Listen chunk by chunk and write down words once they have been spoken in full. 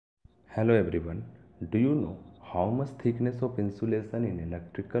Hello everyone. Do you know how much thickness of insulation in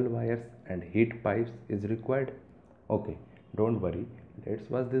electrical wires and heat pipes is required? Okay, don't worry. Let's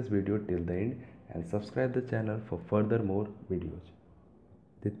watch this video till the end and subscribe the channel for further more videos.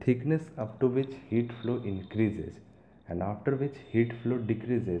 The thickness up to which heat flow increases and after which heat flow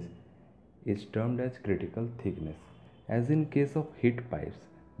decreases is termed as critical thickness. As in case of heat pipes,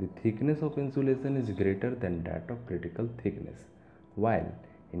 the thickness of insulation is greater than that of critical thickness, while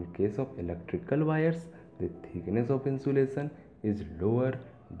in case of electrical wires, the thickness of insulation is lower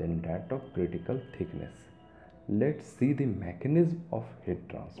than that of critical thickness. Let's see the mechanism of heat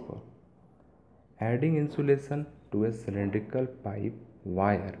transfer. Adding insulation to a cylindrical pipe,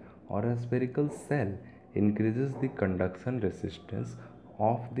 wire, or a spherical cell increases the conduction resistance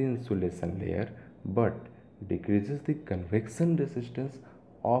of the insulation layer but decreases the convection resistance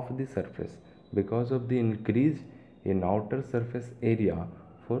of the surface because of the increase in outer surface area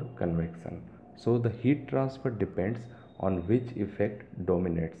for convection. So the heat transfer depends on which effect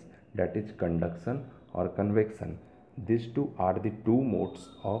dominates, that is conduction or convection. These two are the two modes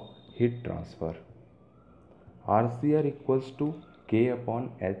of heat transfer. RCR equals to K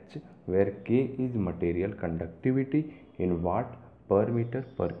upon H, where K is material conductivity in watt per meter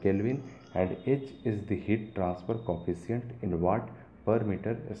per Kelvin and H is the heat transfer coefficient in watt per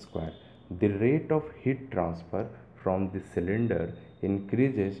meter square. The rate of heat transfer from the cylinder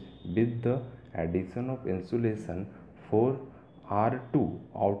increases with the addition of insulation for R2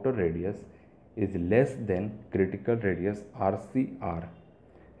 outer radius is less than critical radius RCR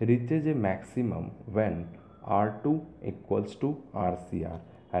reaches a maximum when R2 equals to RCR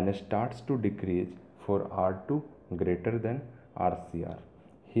and starts to decrease for R2 greater than RCR.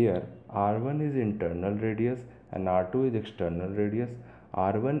 Here R1 is internal radius and R2 is external radius.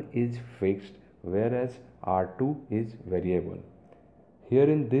 R1 is fixed whereas R2 is variable. Here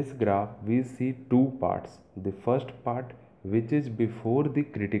in this graph we see two parts. The first part, which is before the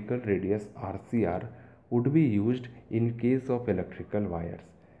critical radius RCR, would be used in case of electrical wires,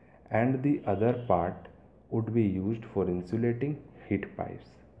 and the other part would be used for insulating heat pipes.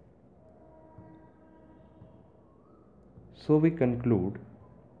 So we conclude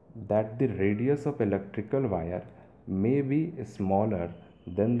that the radius of electrical wire may be smaller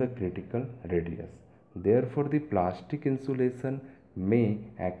than the critical radius. Therefore, the plastic insulation may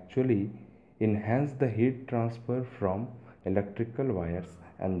actually enhance the heat transfer from electrical wires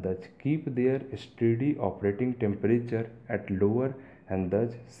and thus keep their steady operating temperature at lower and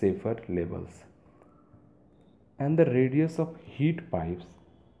thus safer levels. And the radius of heat pipes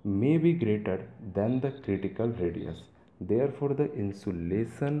may be greater than the critical radius. Therefore, the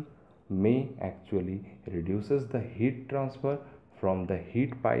insulation may actually reduces the heat transfer from the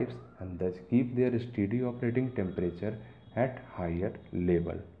heat pipes and thus keep their steady operating temperature at higher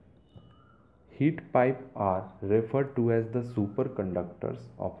level. Heat pipes are referred to as the superconductors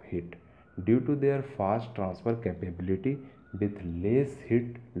of heat due to their fast transfer capability with less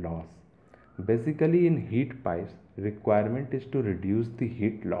heat loss. Basically, in heat pipes, requirement is to reduce the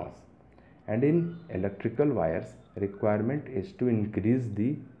heat loss, and in electrical wires, requirement is to increase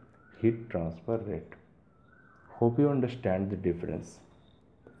the heat transfer rate. Hope you understand the difference.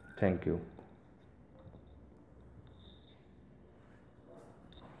 Thank you.